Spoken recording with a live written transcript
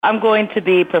I'm going to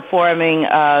be performing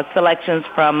selections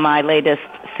from my latest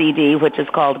CD, which is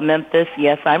called Memphis,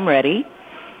 Yes, I'm Ready,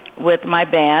 with my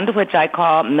band, which I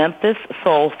call Memphis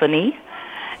Soulphony.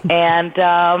 And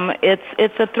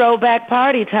it's a throwback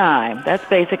party time. That's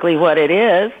basically what it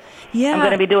is. Yeah. I'm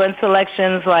going to be doing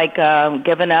selections like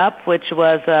Giving Up, which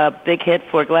was a big hit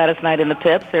for Gladys Knight and the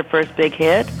Pips, their first big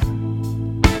hit.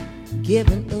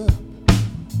 Giving up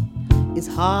is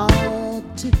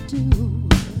hard to do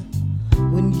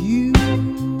when you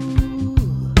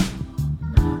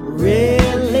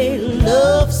really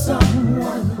love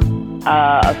someone.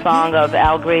 A song of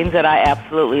Al Green's that I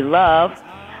absolutely love,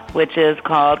 which is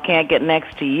called Can't Get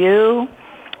Next to You.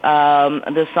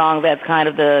 The song that's kind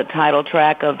of the title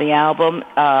track of the album,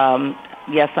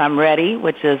 Yes, I'm Ready,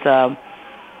 which is a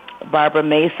Barbara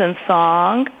Mason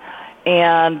song.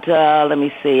 And let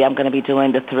me see, I'm going to be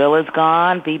doing The Thrill Is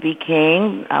Gone, B.B.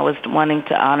 King. I was wanting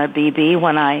to honor B.B.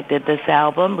 when I did this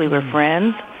album. We were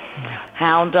friends.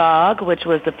 Hound Dog, which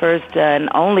was the first and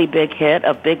only big hit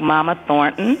of Big Mama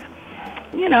Thornton.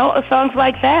 You know, songs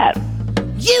like that.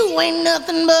 You ain't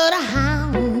nothing but a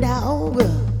hound dog,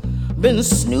 been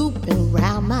snooping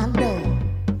round my door.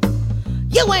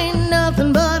 You ain't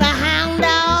nothing but a hound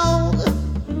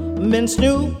dog, been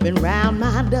snooping round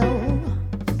my door.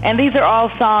 And these are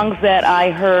all songs that I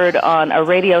heard on a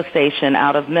radio station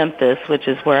out of Memphis, which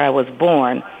is where I was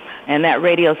born. And that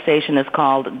radio station is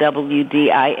called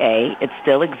WDIA. It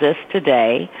still exists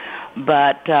today,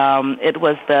 but it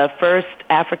was the first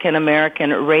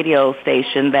African-American radio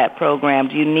station that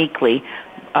programmed uniquely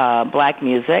black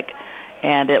music.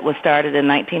 And it was started in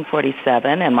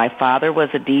 1947, and my father was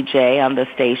a DJ on the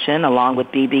station along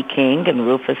with B.B. King and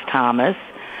Rufus Thomas.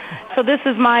 So this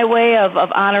is my way of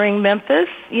honoring Memphis,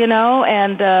 you know,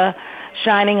 and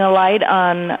shining a light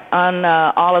on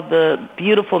all of the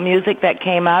beautiful music that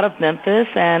came out of Memphis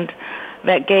and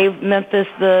that gave Memphis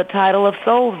the title of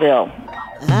Soulville.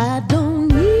 I don't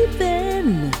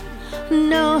even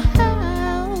know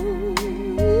how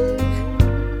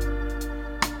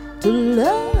to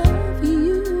love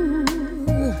you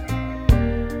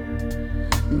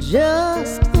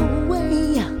just the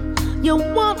way you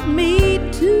want me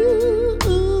to.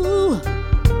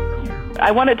 I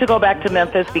wanted to go back to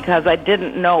Memphis because I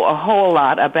didn't know a whole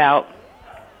lot about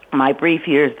my brief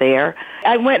years there.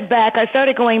 I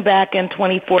started going back in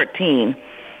 2014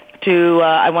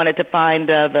 I wanted to find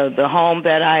the home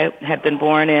that I had been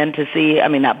born in to see, I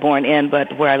mean, not born in,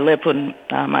 but where I lived when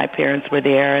my parents were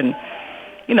there, and,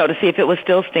 you know, to see if it was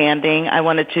still standing. I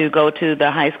wanted to go to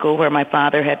the high school where my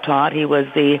father had taught. He was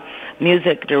the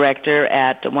music director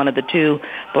at one of the two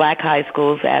black high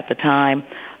schools at the time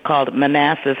called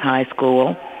Manassas High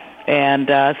School. And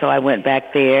so I went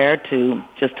back there to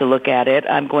look at it.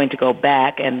 I'm going to go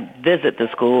back and visit the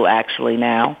school actually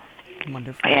now.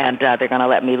 Wonderful. And they're going to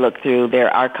let me look through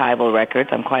their archival records.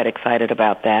 I'm quite excited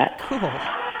about that. Cool.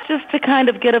 Just to kind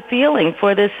of get a feeling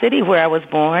for this city where I was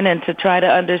born and to try to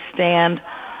understand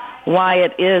why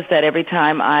it is that every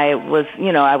time I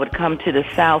would come to the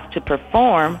South to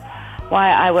perform,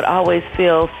 why I would always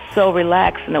feel so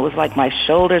relaxed, and it was like my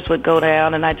shoulders would go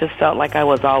down, and I just felt like I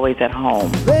was always at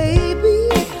home. Baby,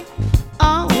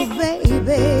 oh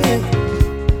baby,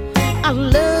 I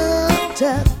love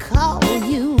to call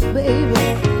you baby.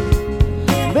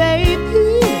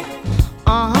 Baby,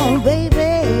 oh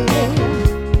baby,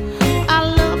 I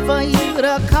love for you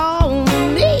to call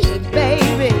me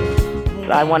baby.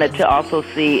 I wanted to also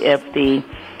see if the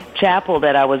chapel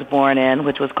that I was born in,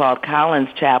 which was called Collins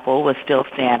Chapel, was still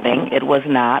standing. It was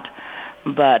not,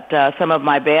 but some of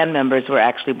my band members were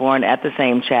actually born at the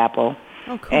same chapel.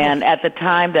 Oh, cool. And at the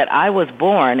time that I was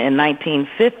born in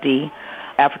 1950,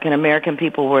 African-American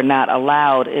people were not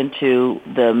allowed into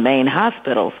the main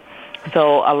hospitals.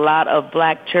 So a lot of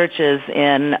black churches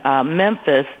in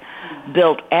Memphis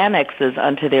built annexes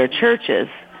unto their churches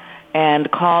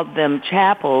and called them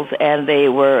chapels, and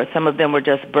some of them were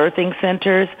just birthing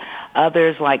centers.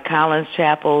 Others, like Collins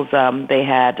Chapels, they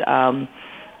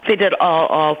did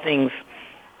all things,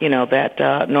 you know, that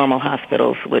normal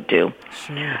hospitals would do.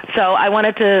 Sure. So I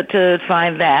wanted to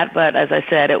find that, but as I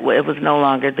said, it was no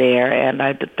longer there, and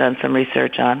I've done some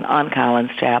research on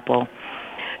Collins Chapel.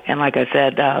 And like I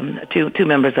said, two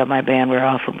members of my band were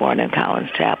also born in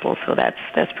Collins Chapel, so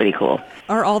that's pretty cool.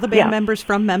 Are all the band members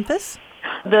from Memphis?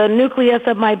 The nucleus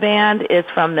of my band is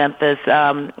from Memphis,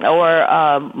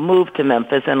 or moved to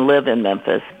Memphis and live in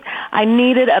Memphis. I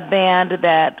needed a band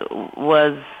that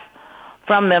was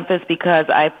from Memphis because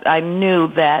I knew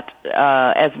that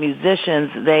as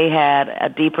musicians, they had a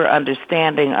deeper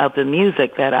understanding of the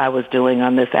music that I was doing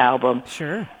on this album.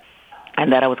 Sure.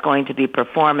 and that I was going to be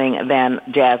performing than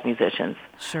jazz musicians.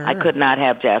 Sure. I could not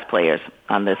have jazz players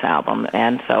on this album,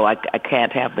 and so I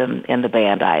can't have them in the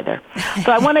band either.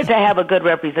 So I wanted to have a good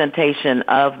representation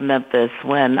of Memphis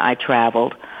when I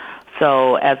traveled.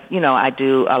 So as you know, I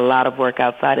do a lot of work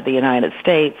outside of the United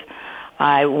States.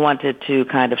 I wanted to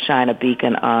kind of shine a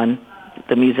beacon on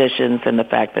the musicians and the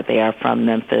fact that they are from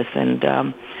Memphis, and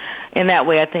in that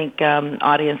way, I think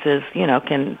audiences,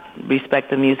 can respect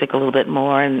the music a little bit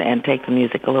more and take the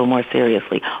music a little more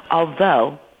seriously.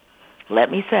 Although,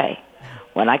 let me say,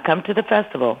 when I come to the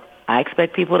festival, I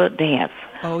expect people to dance.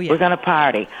 Oh, yeah. We're going to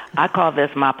party. I call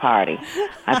this my party.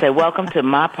 I say, welcome to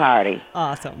my party.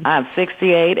 Awesome. I'm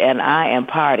 68 and I am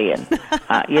partying.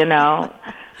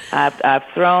 I've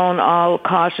thrown all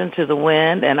caution to the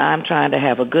wind, and I'm trying to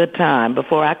have a good time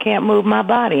before I can't move my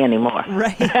body anymore.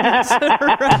 Right.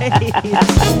 Right.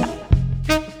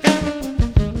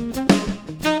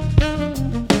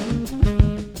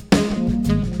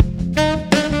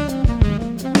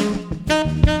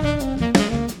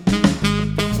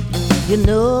 You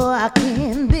know I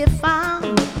can be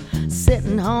found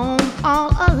sitting home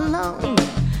all alone.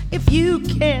 If you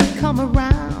can't come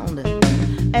around,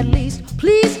 at least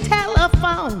please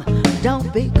telephone.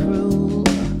 Don't be cruel.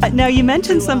 Now, you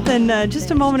mentioned something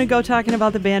just a moment ago talking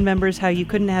about the band members, how you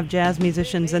couldn't have jazz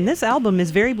musicians, and this album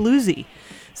is very bluesy.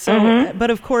 So, but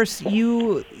of course,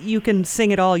 you can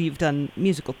sing it all. You've done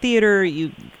musical theater.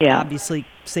 You obviously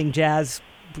sing jazz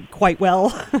quite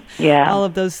well. Yeah. All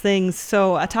of those things.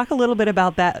 So talk a little bit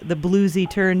about that, the bluesy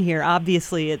turn here.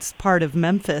 Obviously, it's part of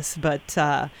Memphis, but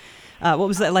what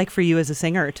was that like for you as a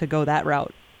singer to go that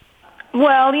route?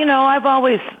 Well, I've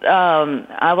always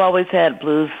had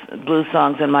blues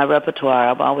songs in my repertoire.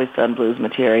 I've always done blues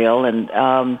material, and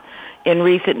in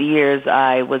recent years,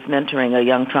 I was mentoring a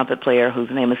young trumpet player whose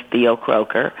name is Theo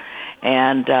Croker.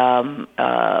 And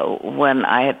when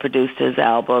I had produced his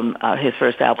album, his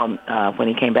first album, when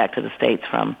he came back to the States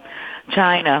from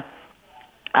China,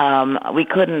 we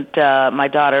couldn't, my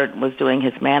daughter was doing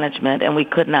his management, and we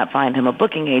could not find him a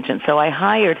booking agent. So I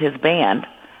hired his band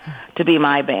to be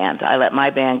my band. I let my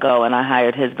band go, and I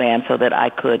hired his band so that I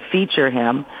could feature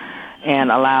him and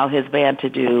allow his band to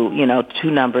do, 2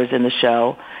 numbers in the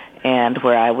show, and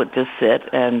where I would just sit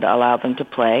and allow them to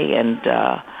play. And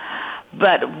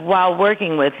but while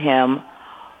working with him,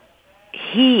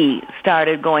 he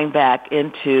started going back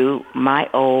into my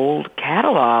old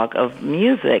catalog of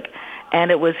music,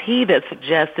 and it was he that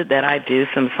suggested that I do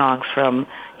some songs from,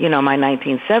 my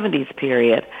 1970s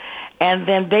period. And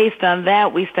then based on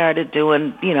that, we started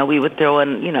doing, we would throw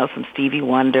in, some Stevie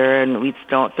Wonder, and we'd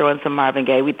throw in some Marvin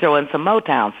Gaye. We'd throw in some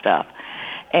Motown stuff.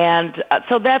 And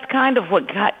so that's kind of what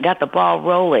got the ball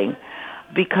rolling,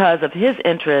 because of his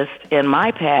interest in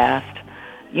my past,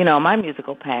 my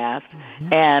musical past,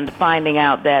 and finding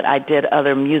out that I did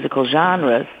other musical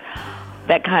genres.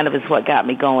 That kind of is what got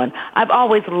me going. I've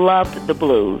always loved the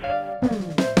blues.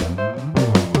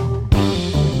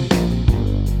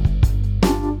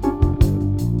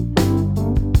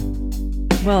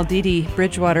 Well, Dee Dee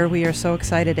Bridgewater, we are so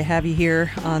excited to have you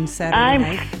here on Saturday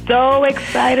night. I'm so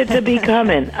excited to be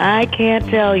coming. I can't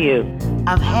tell you.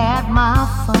 I've had my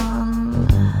fun.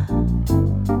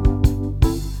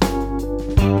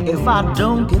 If I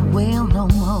don't get well no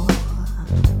more,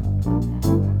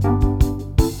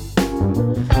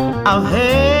 I've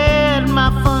had